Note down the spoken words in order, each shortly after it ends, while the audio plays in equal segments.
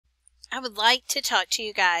I would like to talk to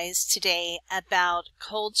you guys today about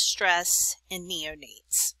cold stress in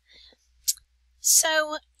neonates.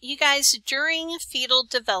 So, you guys, during fetal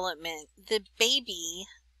development, the baby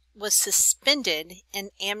was suspended in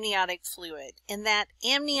amniotic fluid, and that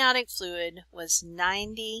amniotic fluid was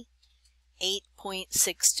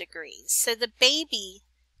 98.6 degrees. So the baby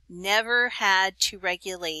never had to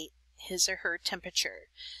regulate his or her temperature.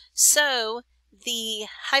 So the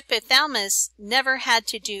hypothalamus never had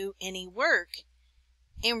to do any work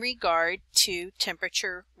in regard to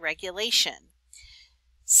temperature regulation.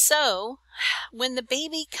 So when the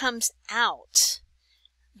baby comes out,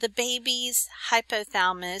 the baby's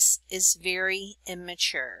hypothalamus is very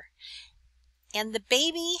immature, and the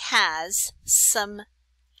baby has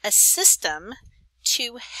a system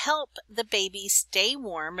to help the baby stay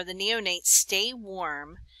warm, or the neonate stay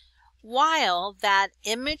warm, while that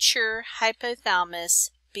immature hypothalamus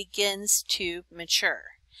begins to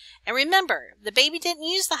mature. And remember, the baby didn't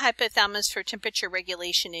use the hypothalamus for temperature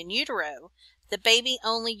regulation in utero. The baby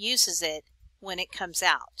only uses it when it comes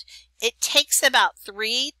out. It takes about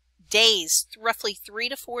 3 days, roughly 3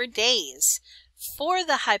 to 4 days, for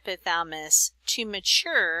the hypothalamus to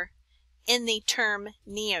mature in the term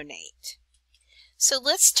neonate. So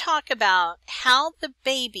let's talk about how the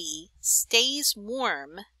baby stays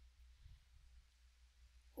warm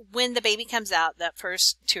when the baby comes out that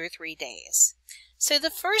first 2 or 3 days. So the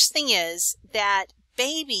first thing is that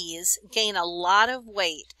babies gain a lot of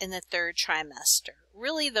weight in the 3rd trimester.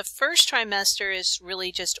 Really, the first trimester is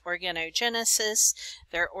really just organogenesis.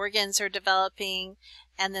 Their organs are developing.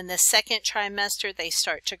 And then the 2nd trimester, they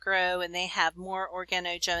start to grow and they have more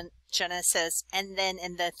organogenesis. And then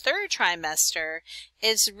in the 3rd trimester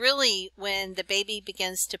is really when the baby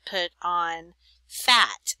begins to put on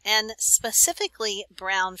fat, and specifically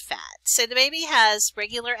brown fat. So the baby has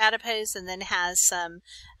regular adipose and then has some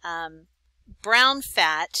brown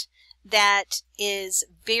fat that is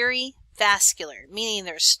very vascular, meaning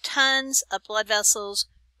there's tons of blood vessels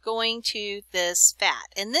going to this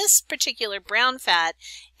fat. And this particular brown fat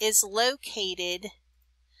is located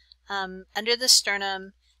under the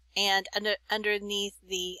sternum and underneath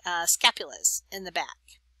the scapulas in the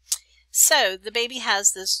back. So the baby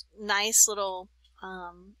has this nice little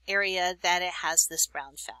area that it has this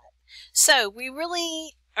brown fat. So we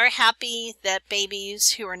really are happy that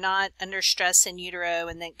babies who are not under stress in utero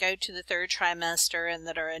and that go to the 3rd trimester and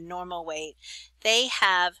that are a normal weight, they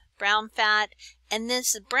have brown fat. And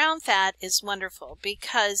this brown fat is wonderful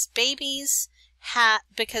because babies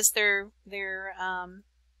because their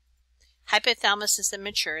hypothalamus is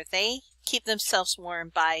immature, they keep themselves warm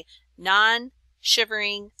by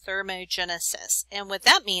non-shivering thermogenesis. And what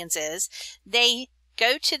that means is they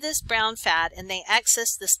go to this brown fat and they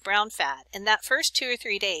access this brown fat, and that first 2 or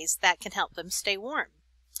 3 days that can help them stay warm.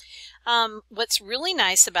 What's really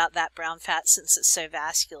nice about that brown fat, since it's so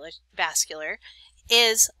vascular,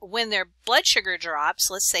 is when their blood sugar drops,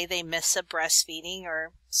 let's say they miss a breastfeeding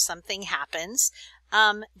or something happens,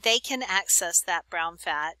 they can access that brown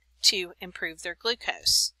fat to improve their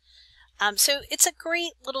glucose. So it's a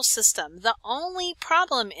great little system. The only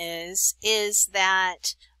problem is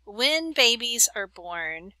that when babies are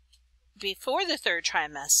born before the 3rd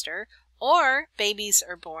trimester, or babies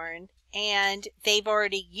are born and they've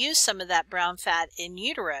already used some of that brown fat in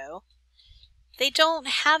utero, they don't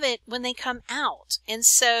have it when they come out. And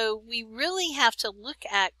so we really have to look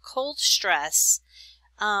at cold stress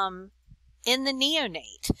in the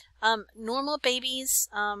neonate. Normal babies,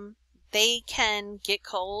 they can get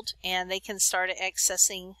cold and they can start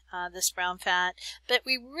accessing this brown fat, but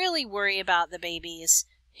we really worry about the babies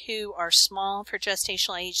who are small for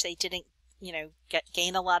gestational age. They didn't,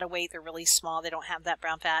 gain a lot of weight. They're really small. They don't have that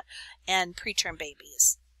brown fat, and preterm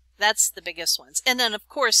babies. That's the biggest ones. And then, of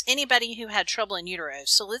course, anybody who had trouble in utero.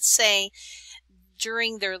 So let's say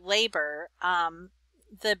during their labor,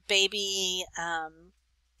 the baby,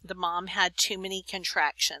 the mom had too many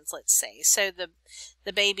contractions, let's say. So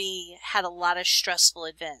the baby had a lot of stressful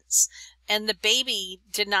events, and the baby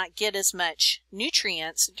did not get as much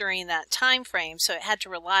nutrients during that time frame, so it had to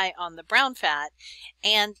rely on the brown fat,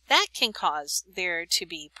 and that can cause there to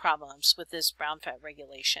be problems with this brown fat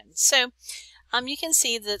regulation. So you can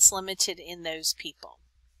see that's limited in those people.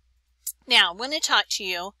 Now, I want to talk to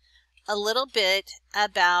you a little bit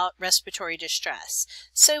about respiratory distress.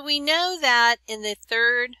 So we know that in the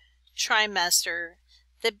 3rd trimester,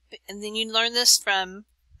 and then you learn this from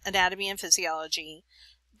anatomy and physiology,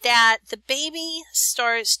 that the baby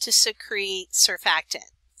starts to secrete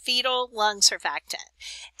surfactant, fetal lung surfactant.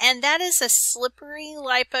 And that is a slippery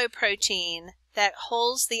lipoprotein that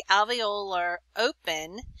holds the alveolar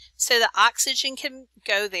open so that oxygen can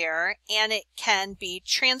go there and it can be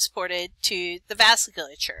transported to the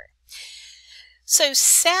vasculature. So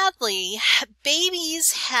sadly,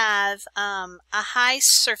 babies have a high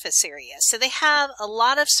surface area. So they have a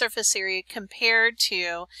lot of surface area compared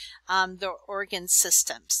to their organ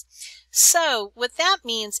systems. So what that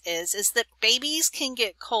means is that babies can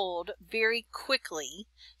get cold very quickly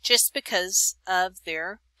just because of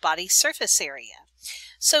their body surface area.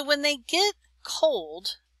 So when they get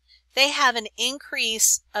cold, they have an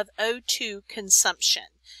increase of O2 consumption,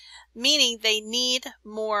 meaning they need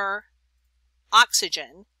more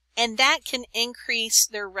oxygen, and that can increase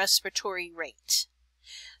their respiratory rate.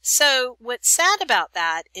 So what's sad about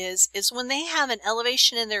that is when they have an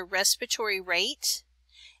elevation in their respiratory rate,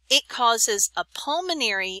 it causes a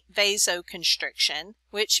pulmonary vasoconstriction,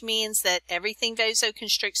 which means that everything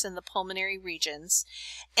vasoconstricts in the pulmonary regions.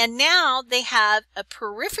 And now they have a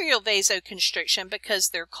peripheral vasoconstriction because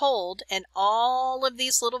they're cold and all of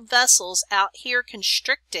these little vessels out here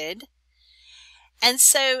constricted. And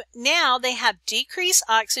so now they have decreased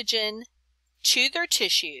oxygen to their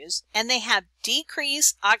tissues and they have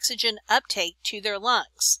decreased oxygen uptake to their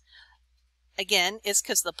lungs. Again, it's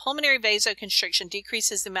because the pulmonary vasoconstriction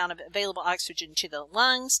decreases the amount of available oxygen to the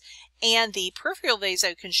lungs, and the peripheral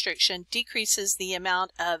vasoconstriction decreases the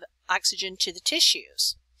amount of oxygen to the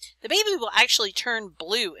tissues. The baby will actually turn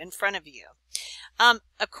blue in front of you.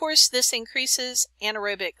 Of course, this increases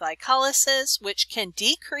anaerobic glycolysis, which can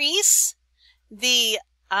decrease the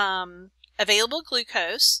available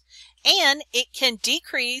glucose, and it can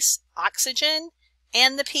decrease oxygen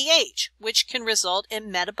and the pH, which can result in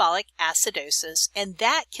metabolic acidosis, and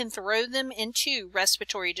that can throw them into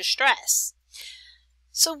respiratory distress.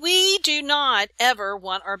 So we do not ever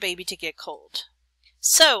want our baby to get cold.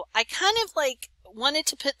 So I kind of wanted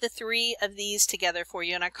to put the three of these together for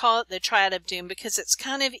you, and I call it the triad of doom because it's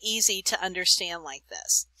kind of easy to understand like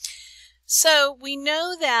this. So we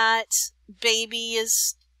know that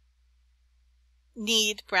babies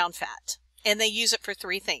need brown fat, and they use it for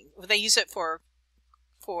three things. They use it for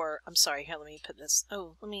I'm sorry, here, let me put this.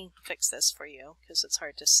 Oh, let me fix this for you because it's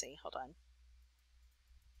hard to see. Hold on.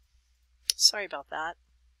 Sorry about that.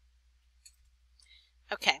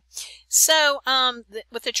 Okay, so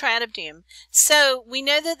with the triad of doom, so we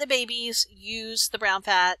know that the babies use the brown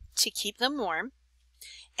fat to keep them warm,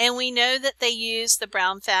 and we know that they use the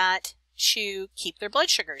brown fat to keep their blood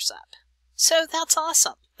sugars up. So that's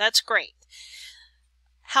awesome. That's great.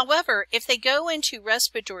 However, if they go into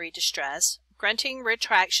respiratory distress, grunting,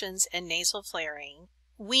 retractions, and nasal flaring,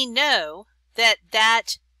 we know that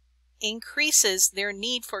that increases their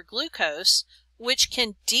need for glucose, which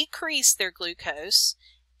can decrease their glucose.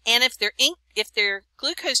 And if their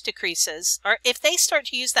glucose decreases, or if they start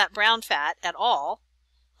to use that brown fat at all,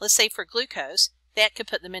 let's say for glucose, that could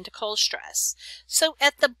put them into cold stress. So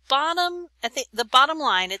at the bottom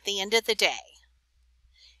line at the end of the day,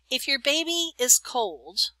 if your baby is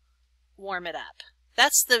cold, warm it up.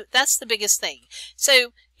 That's the biggest thing.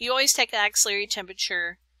 So you always take axillary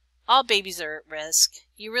temperature. All babies are at risk.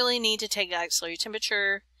 You really need to take axillary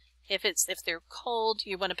temperature. If they're cold,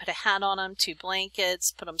 you want to put a hat on them, 2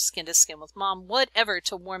 blankets, put them skin to skin with mom, whatever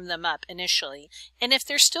to warm them up initially. And if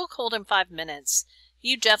they're still cold in 5 minutes,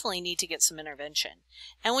 you definitely need to get some intervention.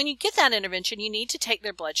 And when you get that intervention, you need to take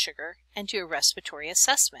their blood sugar and do a respiratory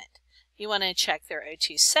assessment. You want to check their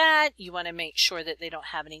O2 sat. You want to make sure that they don't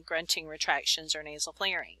have any grunting, retractions, or nasal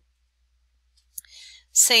flaring.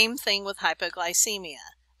 Same thing with hypoglycemia.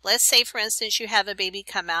 Let's say, for instance, you have a baby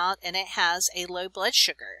come out and it has a low blood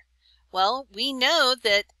sugar. Well, we know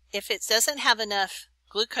that if it doesn't have enough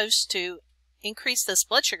glucose to increase this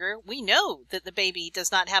blood sugar, we know that the baby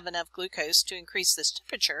does not have enough glucose to increase this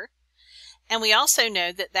temperature. And we also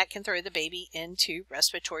know that that can throw the baby into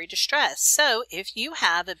respiratory distress. So if you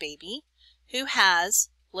have a baby who has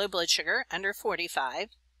low blood sugar under 45,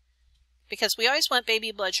 because we always want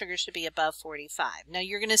baby blood sugars to be above 45. Now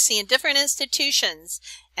you're going to see in different institutions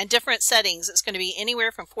and different settings, it's going to be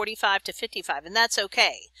anywhere from 45 to 55, and that's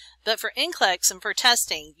okay. But for NCLEX and for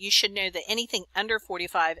testing, you should know that anything under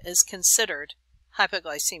 45 is considered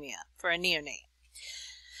hypoglycemia for a neonate.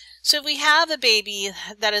 So if we have a baby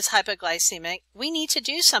that is hypoglycemic, we need to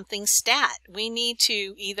do something stat. We need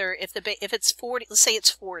to either, if it's 40, let's say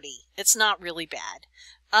it's 40, it's not really bad.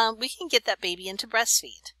 We can get that baby into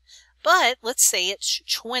breastfeed. But let's say it's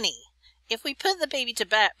 20. If we put the baby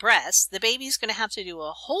to breast, the baby's going to have to do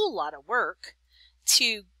a whole lot of work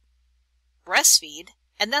to breastfeed,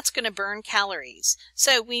 and that's going to burn calories.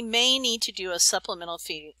 So we may need to do a supplemental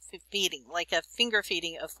feeding, like a finger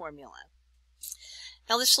feeding of formula.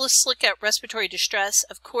 Now let's look at respiratory distress.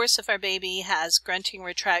 Of course, if our baby has grunting,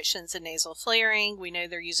 retractions, and nasal flaring, we know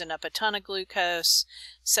they're using up a ton of glucose.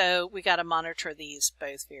 So we got to monitor these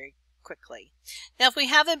both very quickly. Now, if we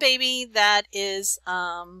have a baby that is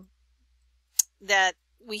that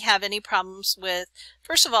we have any problems with,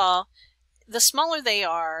 first of all, the smaller they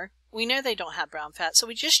are, we know they don't have brown fat, so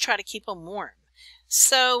we just try to keep them warm.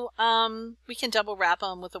 So we can double wrap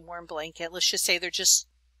them with a warm blanket. Let's just say they're just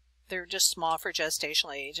small for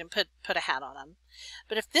gestational age, and put a hat on them.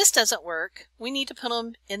 But if this doesn't work, we need to put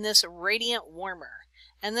them in this radiant warmer.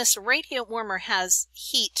 And this radiant warmer has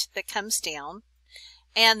heat that comes down,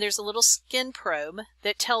 and there's a little skin probe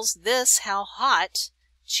that tells this how hot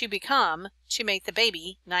to become to make the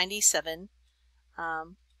baby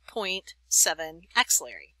 97.7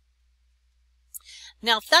 axillary.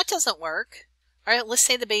 Now, if that doesn't work, all right, let's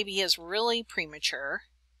say the baby is really premature.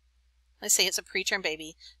 Let's say it's a preterm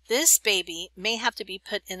baby. This baby may have to be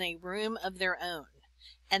put in a room of their own,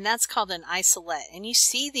 and that's called an isolette. And you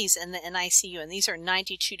see these in the NICU, and these are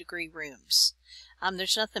 92-degree rooms.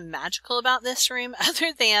 There's nothing magical about this room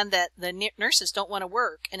other than that the nurses don't want to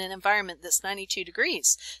work in an environment that's 92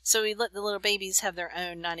 degrees. So we let the little babies have their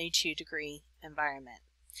own 92-degree environment.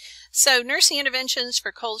 So nursing interventions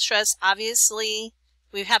for cold stress, obviously,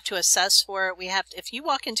 we have to assess for it. If you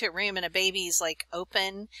walk into a room and a baby's like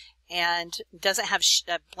open and doesn't have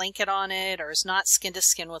a blanket on it, or is not skin to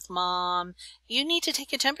skin with mom, you need to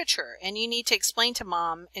take a temperature, and you need to explain to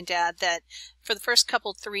mom and dad that for the first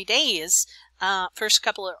couple 3 days, the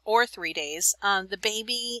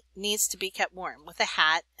baby needs to be kept warm with a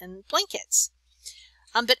hat and blankets.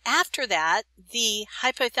 But after that, the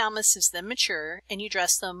hypothalamus is then mature, and you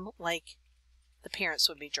dress them like the parents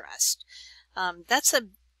would be dressed. That's a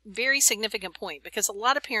very significant point, because a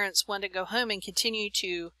lot of parents want to go home and continue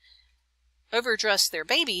to overdress their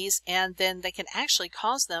babies, and then they can actually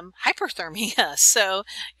cause them hyperthermia. So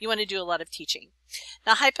you want to do a lot of teaching.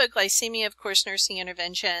 Now, hypoglycemia, of course, nursing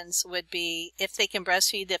interventions would be if they can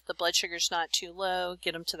breastfeed, if the blood sugar is not too low,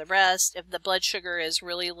 get them to the breast. If the blood sugar is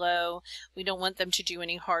really low, we don't want them to do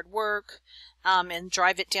any hard work and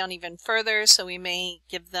drive it down even further. So we may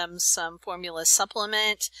give them some formula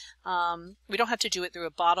supplement. We don't have to do it through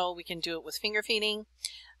a bottle. We can do it with finger feeding.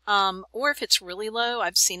 Or if it's really low,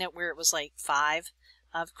 I've seen it where it was like 5.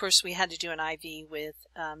 Of course, we had to do an IV with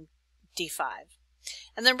D5.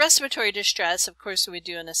 And then respiratory distress, of course, we would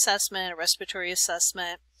do an assessment, a respiratory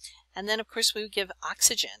assessment. And then, of course, we would give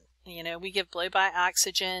oxygen. You know, we give blow-by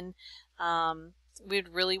oxygen. We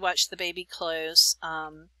would really watch the baby close.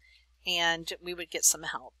 And we would get some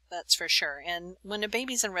help, that's for sure. And when a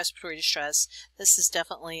baby's in respiratory distress, this is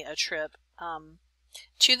definitely a trip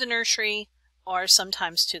to the nursery, or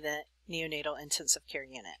sometimes to the neonatal intensive care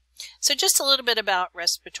unit. So just a little bit about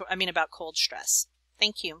about cold stress.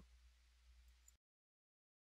 Thank you.